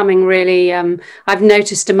becoming really, I've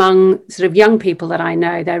noticed among sort of young people that I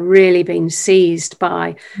know, they're really being seized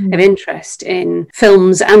by of interest in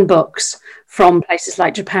films and books from places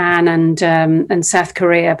like Japan and South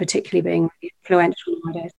Korea, particularly being influential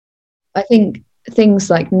nowadays. I think things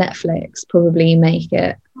like Netflix probably make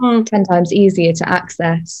it 10 times easier to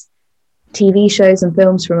access TV shows and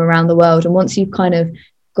films from around the world. And once you've kind of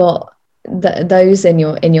got those in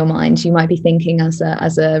your mind, you might be thinking as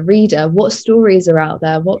a reader, what stories are out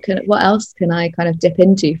there, what else can I kind of dip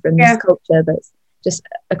into from this culture that's just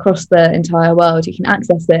across the entire world. You can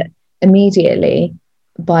access it immediately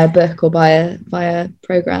by a book or by a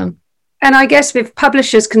program. And I guess if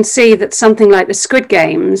publishers can see that something like the Squid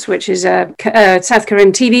Games, which is a South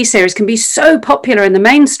Korean TV series, can be so popular in the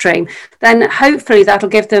mainstream, then hopefully that'll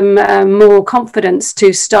give them more confidence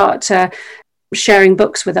to start sharing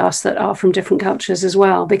books with us that are from different cultures as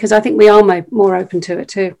well, because I think we are more open to it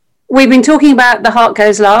too. We've been talking about The Heart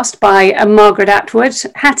Goes Last by Margaret Atwood.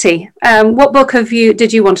 Hattie, what book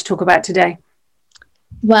did you want to talk about today?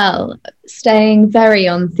 Well, staying very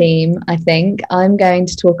on theme, I think I'm going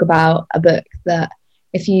to talk about a book that,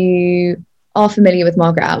 if you are familiar with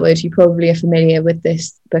Margaret Atwood, you probably are familiar with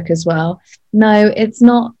this book as well. No, it's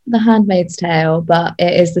not The Handmaid's Tale, but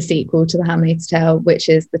it is the sequel to The Handmaid's Tale, which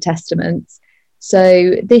is The Testaments.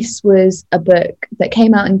 So this was a book that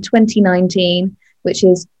came out in 2019, which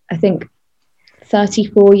is, I think,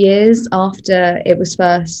 34 years after it was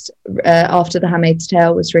first, after The Handmaid's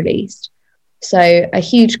Tale was released. So a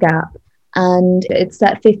huge gap. And it's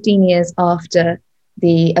set 15 years after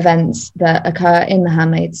the events that occur in The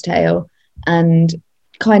Handmaid's Tale, and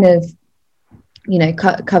kind of,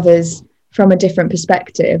 covers from a different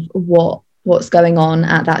perspective what's going on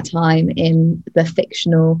at that time in the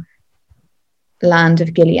fictional land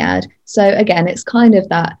of Gilead. So again, it's kind of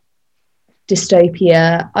that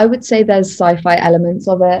dystopia. I would say there's sci-fi elements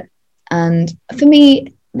of it. And for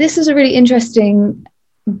me, this is a really interesting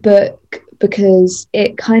book because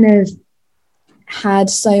it kind of had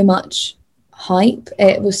so much hype.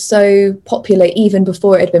 It was so popular even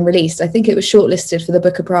before it had been released. I think it was shortlisted for the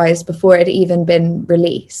Booker Prize before it had even been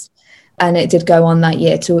released. And it did go on that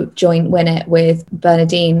year to joint win it with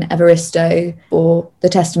Bernardine Evaristo for The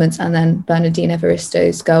Testaments, and then Bernardine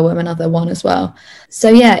Evaristo's Girl, Woman, Other one as well. So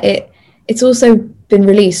yeah, it's also been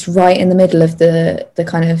released right in the middle of the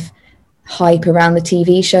kind of hype around the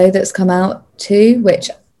TV show that's come out too,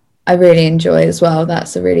 which I really enjoy as well.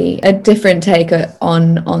 That's a different take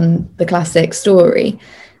on the classic story.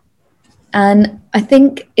 And I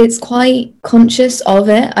think it's quite conscious of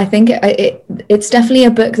it. I think it's definitely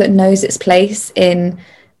a book that knows its place in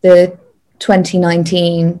the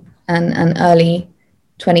 2019 and early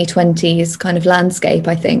 2020s kind of landscape.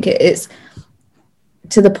 I think it's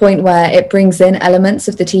to the point where it brings in elements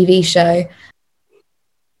of the TV show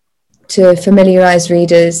to familiarise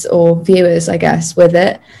readers or viewers, I guess, with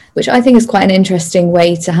it, which I think is quite an interesting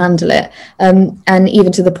way to handle it. And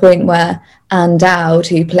even to the point where Anne Dowd,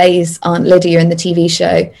 who plays Aunt Lydia in the TV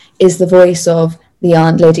show, is the voice of the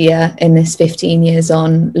Aunt Lydia in this 15 years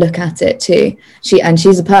on look at it too.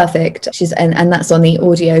 She's a perfect, and that's on the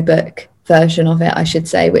audiobook version of it, I should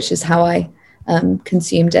say, which is how I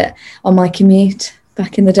consumed it on my commute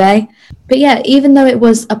back in the day. But yeah, even though it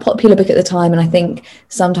was a popular book at the time, and I think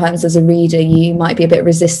sometimes as a reader you might be a bit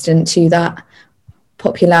resistant to that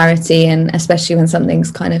popularity, and especially when something's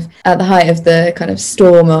kind of at the height of the kind of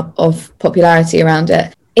storm of popularity around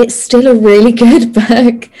it, it's still a really good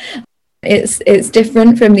book. It's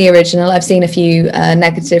different from the original. I've seen a few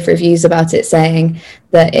negative reviews about it saying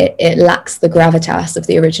that it lacks the gravitas of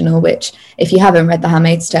the original, which, if you haven't read The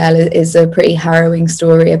Handmaid's Tale, is a pretty harrowing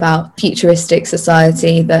story about futuristic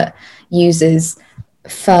society that uses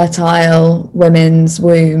fertile women's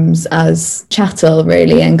wombs as chattel,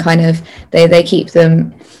 really, and kind of they keep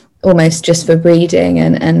them almost just for breeding,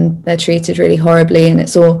 and they're treated really horribly, and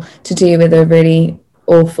it's all to do with a really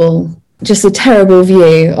awful, just a terrible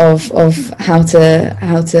view of how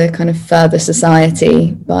to kind of further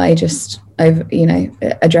society by just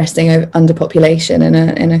addressing underpopulation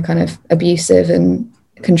in a kind of abusive and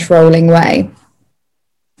controlling way.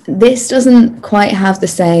 This doesn't quite have the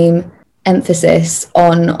same emphasis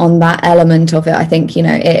on that element of it. I think,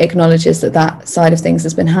 it acknowledges that side of things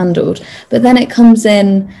has been handled, but then it comes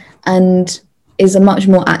in and is a much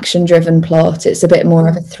more action-driven plot. It's a bit more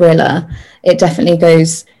of a thriller. It definitely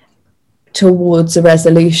goes towards a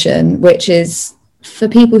resolution, which is, for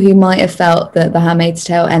people who might have felt that The Handmaid's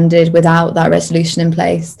Tale ended without that resolution in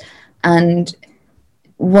place and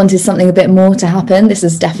wanted something a bit more to happen, this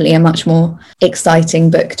is definitely a much more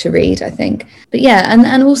exciting book to read, I think. But yeah,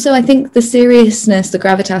 and also I think the seriousness, the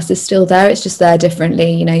gravitas is still there. It's just there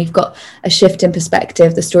differently. You've got a shift in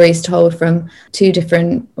perspective. The story is told from two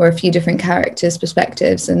different or a few different characters'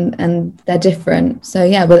 perspectives, and they're different. So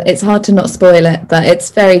yeah, well, it's hard to not spoil it, but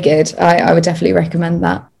it's very good. I would definitely recommend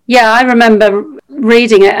that. Yeah, I remember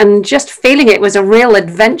reading it and just feeling it was a real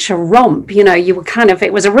adventure romp. You were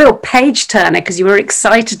it was a real page turner because you were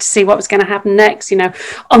excited to see what was going to happen next,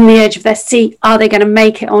 on the edge of their seat, are they going to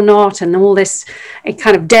make it or not, and all this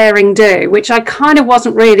kind of daring do, which I kind of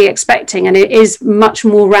wasn't really expecting, and it is much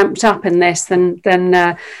more ramped up in this than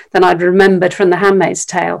I'd remembered from The Handmaid's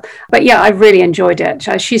Tale. But yeah, I really enjoyed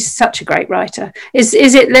it. She's such a great writer. Is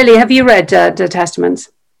it, Lily, have you read The Testaments?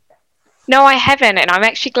 No, I haven't, and I'm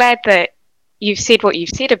actually glad that you've said what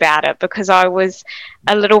you've said about it, because I was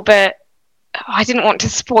a little bit, I didn't want to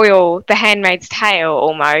spoil The Handmaid's Tale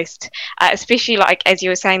almost, especially as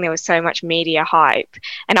you were saying, there was so much media hype,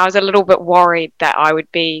 and I was a little bit worried that I would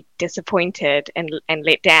be disappointed and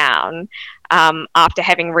let down after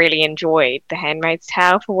having really enjoyed The Handmaid's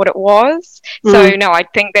Tale for what it was. So no, I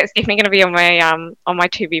think that's definitely going to be on my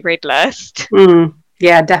to be read list.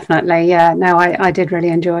 Yeah, definitely. Yeah, no, I did really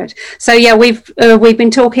enjoy it. So yeah, we've been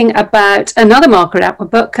talking about another Margaret Atwood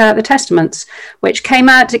book, The Testaments, which came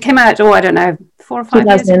out. It came out, I don't know, 4 or 5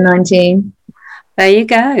 years. 2019. There you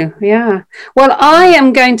go. Yeah. Well, I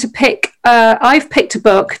am going to pick. I've picked a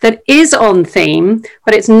book that is on theme,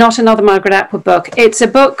 but it's not another Margaret Atwood book. It's a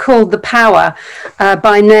book called The Power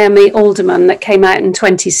by Naomi Alderman that came out in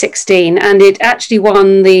 2016, and it actually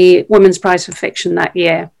won the Women's Prize for Fiction that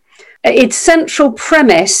year. Its central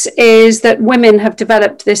premise is that women have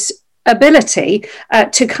developed this ability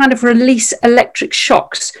to kind of release electric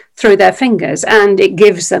shocks through their fingers, and it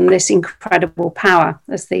gives them this incredible power,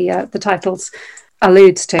 as the titles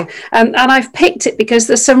alludes to. And I've picked it because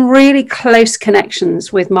there's some really close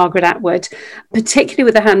connections with Margaret Atwood, particularly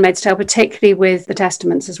with The Handmaid's Tale, particularly with The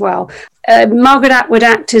Testaments as well. Margaret Atwood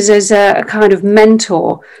acted as a kind of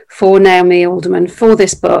mentor for Naomi Alderman for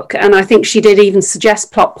this book, and I think she did even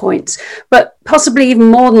suggest plot points, but possibly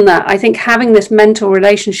even more than that. I think having this mentor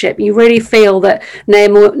relationship, you really feel that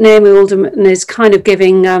Naomi Alderman is kind of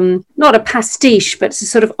giving not a pastiche, but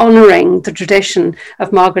sort of honouring the tradition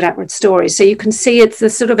of Margaret Atwood's stories. So you can see it's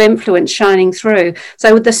the sort of influence shining through.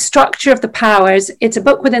 So with the structure of The Powers, it's a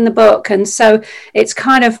book within the book, and so it's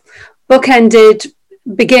kind of bookended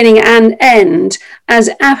beginning and end as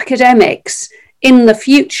academics in the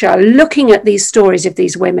future looking at these stories of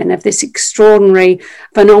these women, of this extraordinary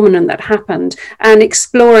phenomenon that happened, and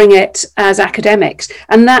exploring it as academics.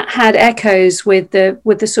 And that had echoes with the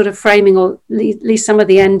sort of framing, or at least some of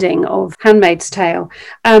the ending of Handmaid's Tale.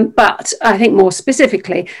 But I think more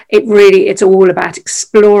specifically, it's all about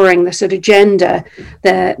exploring the sort of gender,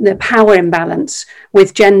 the power imbalance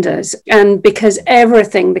with genders, and because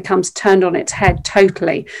everything becomes turned on its head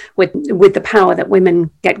totally with the power that women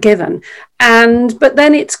get given. But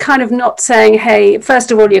then it's kind of not saying, hey, first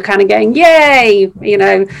of all, you're kind of going, yay,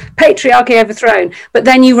 patriarchy overthrown. But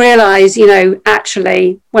then you realize,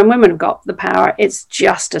 actually, when women have got the power, it's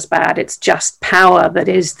just as bad. It's just power that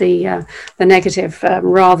is the negative,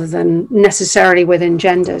 rather than necessarily within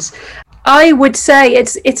genders. I would say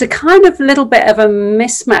it's a kind of little bit of a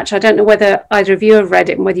mismatch. I don't know whether either of you have read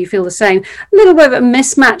it and whether you feel the same. A little bit of a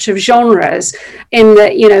mismatch of genres in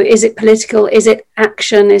that, is it political? Is it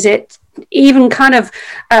action? Is it even kind of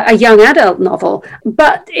a young adult novel?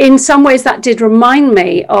 But in some ways that did remind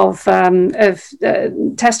me of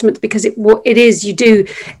Testaments, because it is, you do,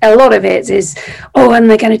 a lot of it is, and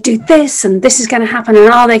they're going to do this and this is going to happen, and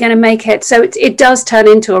are they going to make it? So it does turn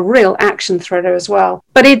into a real action thriller as well.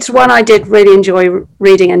 But it's one I did really enjoy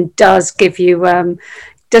reading, and does give you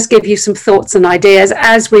does give you some thoughts and ideas,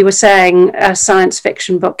 as we were saying a science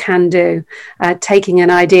fiction book can do, taking an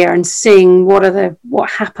idea and seeing what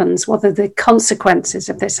happens, what are the consequences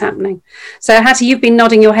of this happening. So Hattie, you've been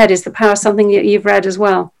nodding your head. Is The Power something that you've read as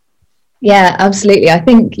well? Yeah, absolutely. I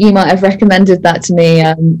think you might have recommended that to me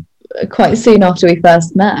quite soon after we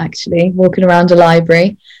first met, actually, walking around a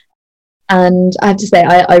library. And I have to say,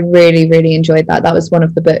 I really, really enjoyed that. That was one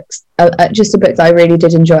of the books, just a book that I really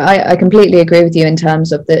did enjoy. I completely agree with you in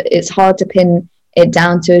terms of that it's hard to pin it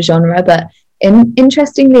down to a genre, but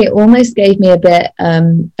interestingly, it almost gave me a bit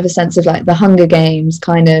of a sense of like the Hunger Games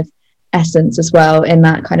kind of essence as well, in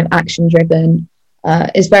that kind of action-driven.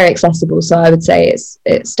 It's very accessible, so I would say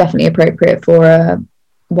it's definitely appropriate for a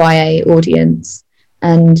YA audience.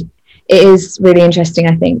 And it is really interesting,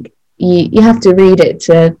 I think. You have to read it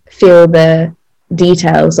to feel the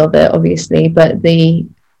details of it, obviously, but the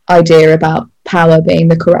idea about power being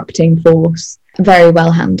the corrupting force, very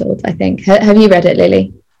well handled, I think. Have you read it,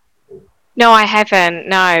 Lily? No, I haven't,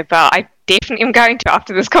 no, but I definitely am going to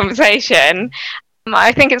after this conversation.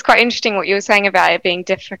 I think it's quite interesting what you were saying about it being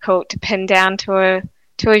difficult to pin down to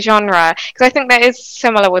a genre, because I think that is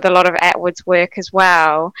similar with a lot of Atwood's work as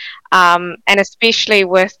well, and especially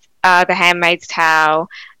with The Handmaid's Tale,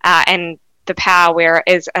 and The Power, where it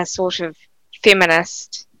is a sort of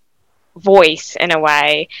feminist voice in a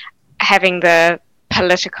way, having the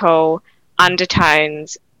political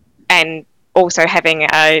undertones and also having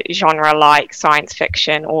a genre like science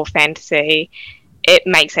fiction or fantasy, it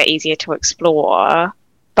makes it easier to explore.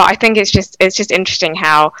 But I think it's just interesting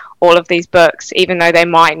how all of these books, even though they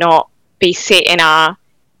might not be set in our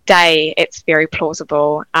day, it's very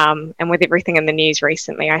plausible. And with everything in the news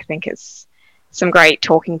recently, I think it's some great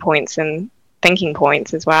talking points and thinking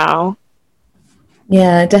points as well.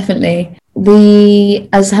 Yeah, definitely. We,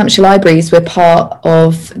 as Hampshire Libraries, we're part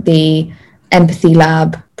of the Empathy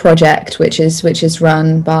Lab project, which is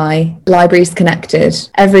run by Libraries Connected.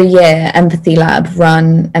 Every year, Empathy Lab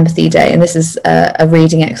run Empathy Day, and this is a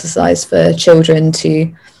reading exercise for children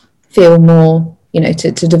to feel more,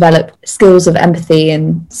 to develop skills of empathy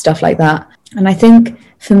and stuff like that. And I think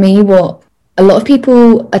for me, what a lot of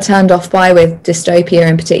people are turned off by with dystopia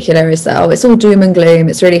in particular is that, it's all doom and gloom,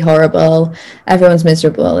 it's really horrible, everyone's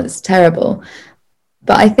miserable, it's terrible.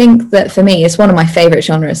 But I think that for me, it's one of my favourite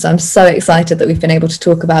genres, so I'm so excited that we've been able to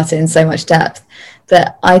talk about it in so much depth.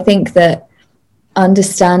 But I think that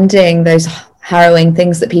understanding those harrowing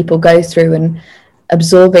things that people go through and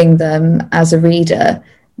absorbing them as a reader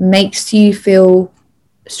makes you feel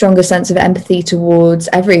stronger sense of empathy towards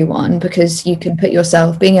everyone, because you can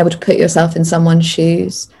being able to put yourself in someone's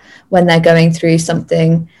shoes when they're going through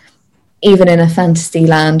something, even in a fantasy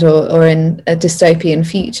land or in a dystopian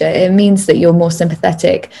future. It means that you're more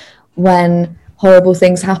sympathetic when horrible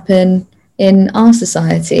things happen in our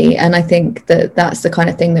society. And I think that that's the kind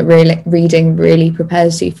of thing that reading really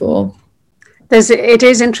prepares you for. It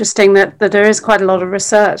is interesting that there is quite a lot of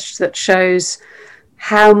research that shows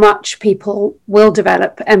how much people will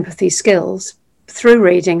develop empathy skills through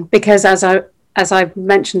reading, because as I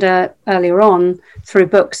mentioned earlier on, through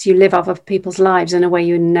books you live other people's lives in a way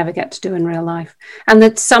you never get to do in real life, and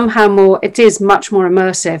that somehow it is much more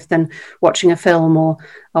immersive than watching a film or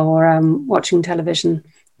watching television.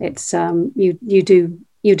 It's you do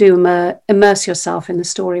immerse yourself in the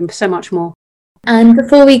story so much more. And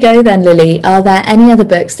before we go then, Lily, are there any other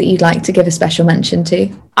books that you'd like to give a special mention to?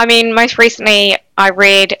 I mean, most recently I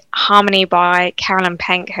read Harmony by Carolyn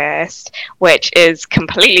Pankhurst, which is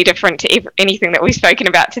completely different to anything that we've spoken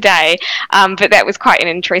about today. But that was quite an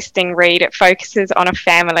interesting read. It focuses on a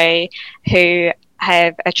family who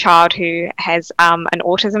have a child who has an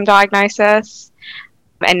autism diagnosis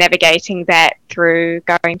and navigating that through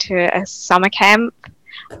going to a summer camp.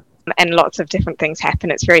 And lots of different things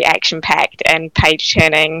happen. It's very action-packed and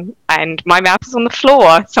page-turning, and my mouth is on the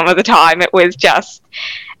floor some of the time. It was just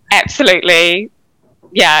absolutely,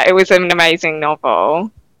 it was an amazing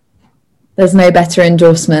novel. There's no better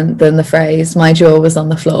endorsement than the phrase, my jaw was on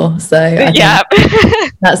the floor. So I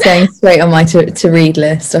think that's going straight on my to-read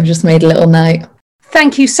list. I've just made a little note.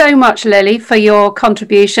 Thank you so much, Lily, for your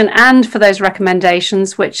contribution and for those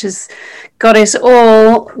recommendations, which has got us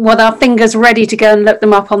all with our fingers ready to go and look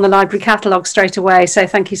them up on the library catalogue straight away. So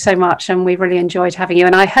thank you so much, and we really enjoyed having you,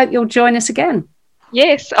 and I hope you'll join us again.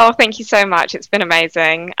 Yes, thank you so much. It's been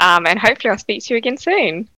amazing, and hopefully I'll speak to you again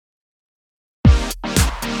soon.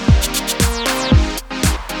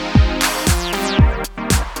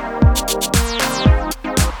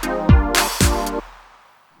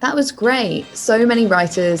 That was great. So many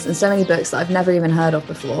writers and so many books that I've never even heard of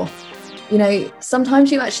before. You know, sometimes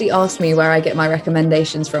you actually ask me where I get my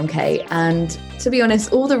recommendations from, Kate. And to be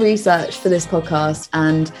honest, all the research for this podcast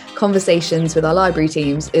and conversations with our library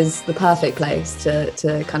teams is the perfect place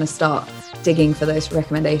to kind of start digging for those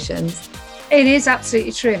recommendations. It is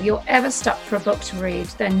absolutely true. If you're ever stuck for a book to read,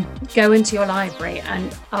 then go into your library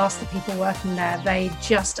and ask the people working there. They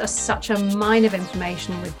just are such a mine of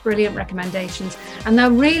information with brilliant recommendations. And they're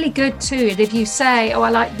really good too. If you say, oh,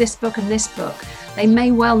 I like this book and this book, they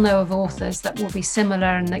may well know of authors that will be similar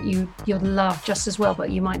and that you'll love just as well, but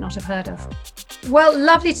you might not have heard of. Well,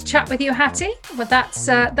 lovely to chat with you, Hattie. Well, that's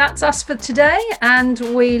us for today, and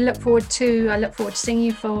I look forward to seeing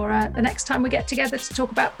you for the next time we get together to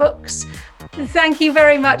talk about books. Thank you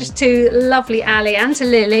very much to lovely Ali and to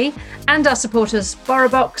Lily and our supporters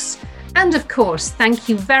BorrowBox, and of course, thank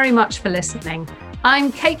you very much for listening.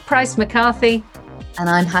 I'm Kate Price McCarthy, and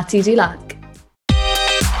I'm Hattie Dulac.